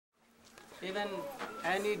Even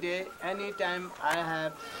any day, any time I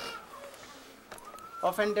have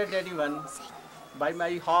offended anyone by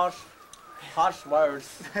my harsh words.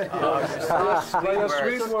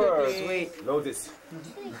 Sweet words. Sweet. Notice.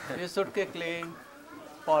 You should quickly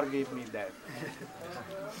forgive me that.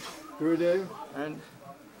 Gurudev, And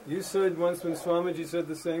you said once when Swamiji said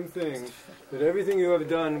the same thing, that everything you have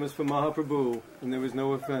done was for Mahaprabhu and there was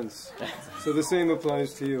no offense. So the same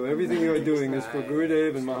applies to you. Everything you are doing is for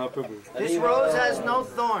Gurudev and Mahaprabhu. This rose has no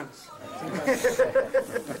thorns.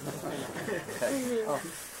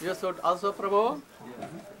 you should also, Prabhu,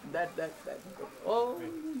 that. Oh,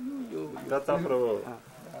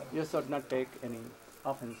 you should not take any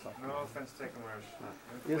offense of me. No offense taken, Maharaj.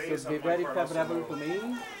 You should be very favorable to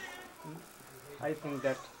me. I think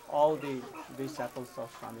that all the disciples of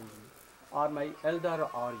Swamiji, or my elder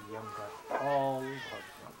or younger, all got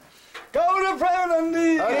from us. Go to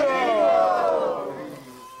Premanandi!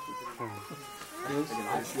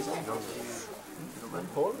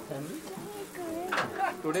 Whole family.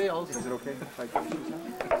 Today also. Is it okay?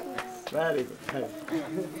 Very good.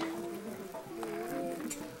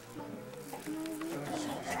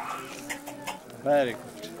 Very good.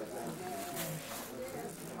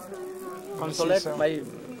 Consolate my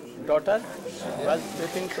daughter was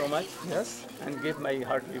weeping so much. Yes? And give my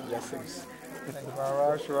heartly blessings. Thank you,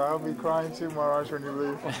 Maharaj. Well, I'll be crying too, Maharaj, when you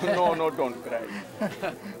leave. No, don't cry.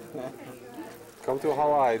 Come to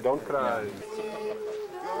Hawaii, don't cry.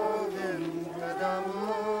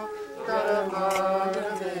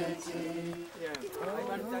 I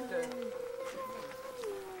want that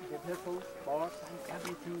beautiful spots and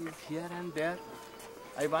everything is here and there.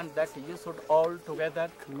 I want that you should all together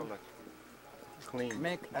Clean.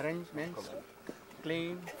 make arrangements,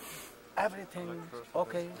 clean, everything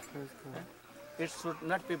okay. It should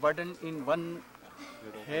not be burdened in one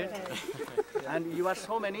head. And you are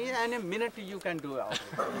so many, and a minute you can do all.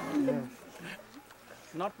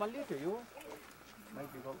 Not only to you, my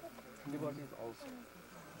people, devotees also.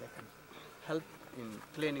 They can help in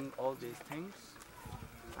cleaning all these things.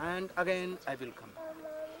 And again, I will come.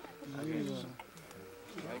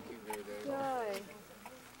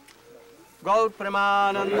 Gaur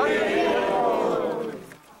Premanand.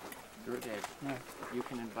 Gurudev, you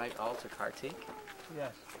can invite all to Kartik.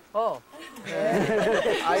 Yes. Oh,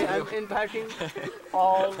 I am inviting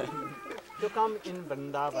all to come in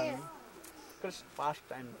Vrindavan, Krishna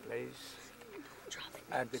pastime place,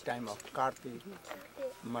 at the time of Kartik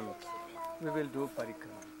month. We will do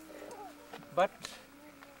parikrama. But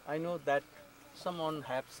I know that someone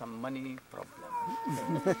have some money problem.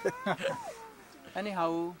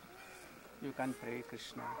 Anyhow, you can pray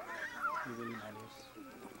Krishna, you will manage.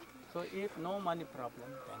 So if no money problem,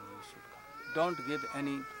 then you should come. Don't give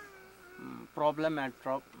any problem and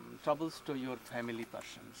troubles to your family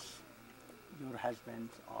persons, your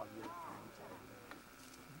husbands or your friends.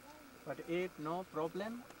 But if no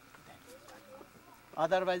problem, then you can come.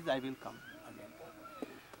 Otherwise I will come again.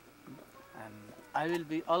 And I will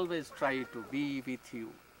be always try to be with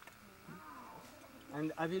you.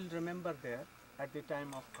 And I will remember there at the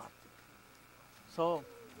time of Kartik. So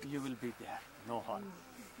you will be there, no harm.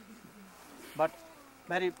 But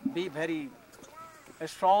be very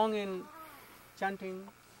strong in chanting,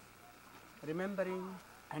 remembering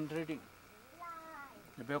and reading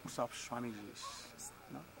the books of Swamiji's.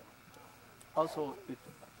 No? Also, it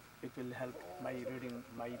will help by reading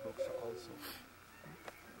my books also.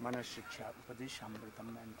 Manashiksha,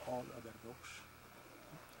 Upadeshamritam and all other books.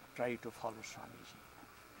 Try to follow Swamiji.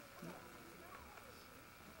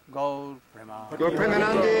 Gaur Premanand. Gaur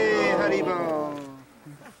Premanandi Haribo.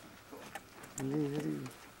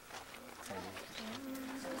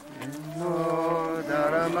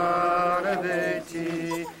 Dharamaraveti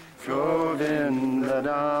Govinda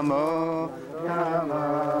Damo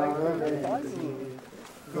Dharamaraveti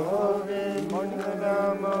Govinda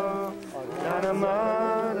Damo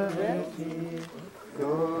Dharamaraveti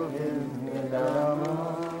Govinda Damo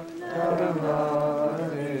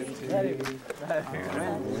Dharamaraveti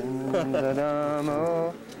Govinda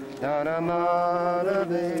Damo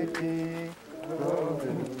Dharamaraveti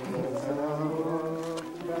Govinda Damo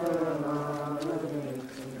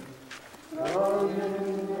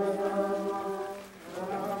Govinda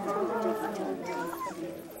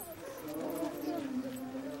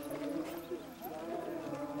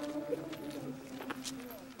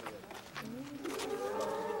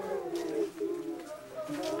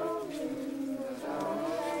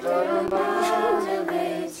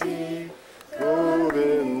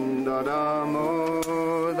Damo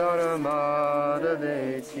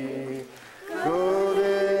Dharamaraveti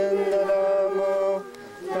Govinda Damo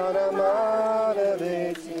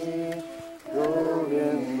Dharamaraveti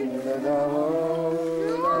Govinda Namo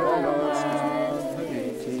Namah.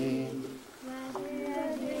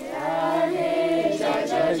 Jai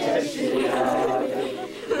Jai Jai Shri Radhe,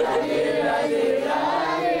 Radhe Radhe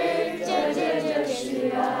Radhe, Jai Jai Jai Shri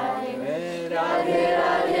Radhe, Radhe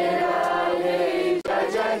Radhe Radhe, Jai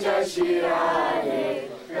Jai Jai Shri Radhe,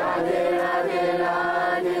 Radhe Radhe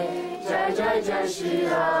Radhe, Jai Jai Jai Shri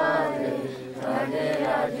Radhe, Radhe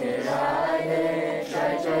Radhe Radhe,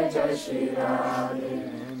 Jai Jai Jai Shri Radhe,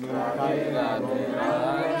 Radhe Radhe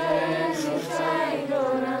Radhe, Nisai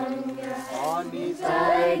Gauranga,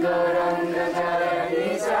 Nisai Gauranga,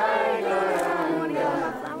 Nisai Gauranga,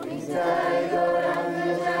 Nisai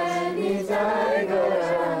Gauranga, Nisai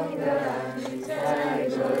Gauranga, Nisai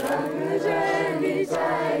Gauranga,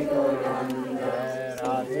 Nisai Gauranga,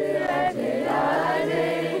 Radhe Radhe Radhe,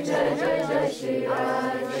 Jai Jai Jai Shri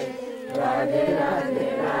Radhe, Radhe Radhe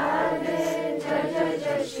Radhe, Jai Jai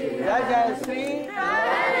Jai Shri Radhe, Jai Jai Shri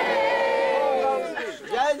Radhe,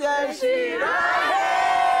 Jai Jai Shri Radhe.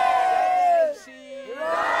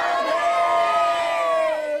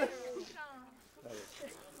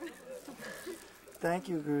 Thank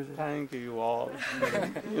you, Guruji. Thank you all.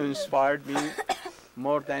 You inspired me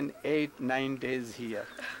more than 8-9 days here.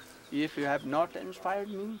 If you have not inspired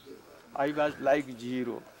me, I was like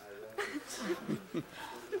zero.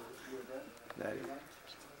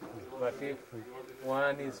 But if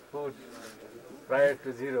one is put prior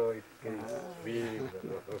to zero, it can be.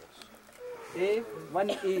 If one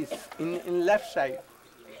is in left side,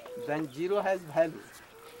 then zero has value.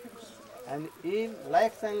 And if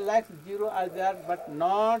likes and likes zero are there, but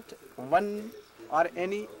not one or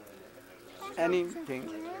anything,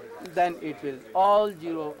 then it will all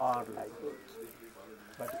zero are like.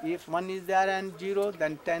 But if one is there and zero,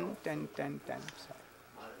 then 10, 10, 10, 10.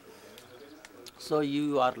 So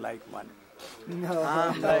you are like one. No.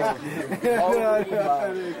 I'm like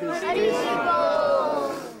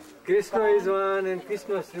Krishna is one and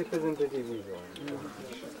Krishna's representative is one.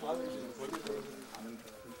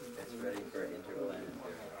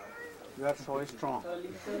 You are so strong.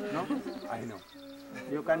 No? I know.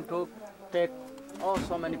 You can take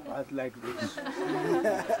so many paths like this.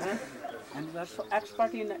 And you are so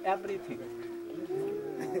expert in everything.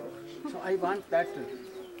 So I want that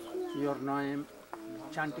your name,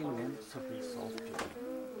 chanting name should be so pure,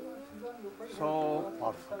 so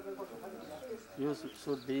powerful. You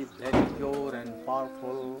should be very pure and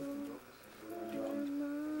powerful.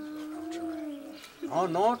 Oh,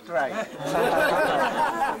 no try.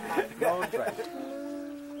 No try.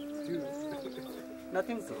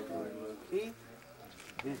 Nothing to do. See,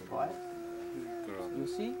 this boy, you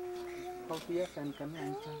see how he can come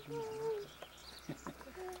and chant.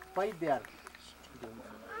 Why they are doing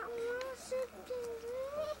that?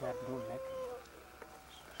 They have no lack.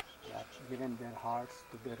 They have given their hearts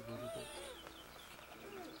to their Gurudev.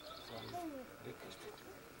 So,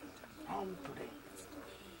 from today,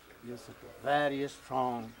 you should be very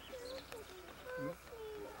strong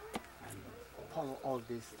and follow all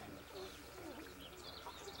these things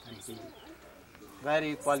and be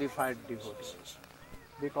very qualified devotee.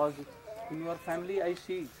 Because in your family I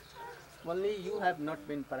see only you have not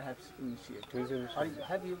been perhaps initiated. Or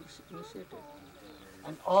have you initiated?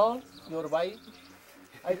 And all your wife,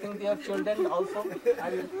 I think their children also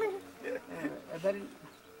are very.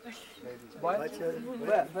 Why?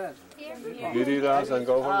 Where? Giriraj and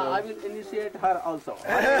Govardhan. I will initiate her also.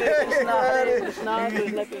 Hare Krishna,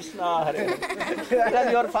 Krishna Krishna, Hare.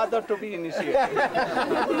 Tell your father to be initiated.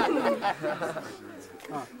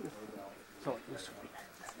 So you should be.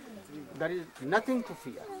 There is nothing to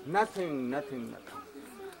fear. Nothing.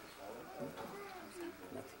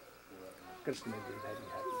 Krishna will be very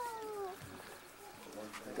happy.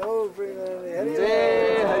 Go bring Hare.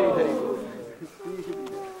 Jai Hari Hari.